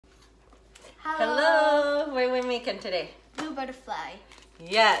Hello. What are we making today? Blue butterfly.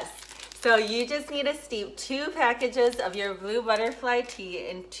 Yes. So you just need to steep 2 packages of your blue butterfly tea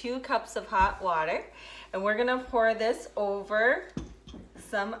in 2 cups of hot water. And we're gonna pour this over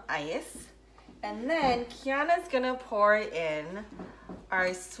some ice. And then Kiana's gonna pour in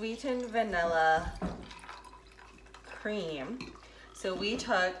our sweetened vanilla cream. So we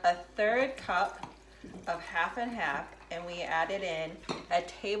took a 1/3 cup of half and half and we added in a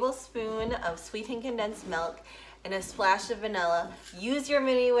tablespoon of sweetened condensed milk and a splash of vanilla. Use your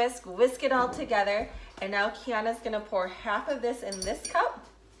mini whisk, whisk it all together, and now Kiana's gonna pour half of this in this cup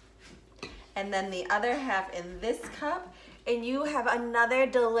and then the other half in this cup, and you have another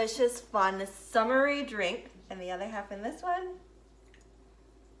delicious, fun, summery drink, and the other half in this one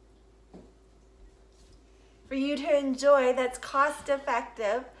for you to enjoy. That's cost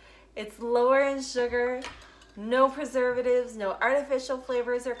effective. It's lower in sugar, no preservatives, no artificial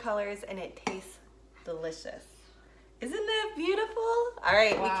flavors or colors, and it tastes delicious. Isn't that beautiful? All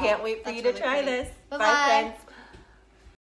right, Wow, we can't wait for you to really try pretty. this. Bye-bye. Bye, friends.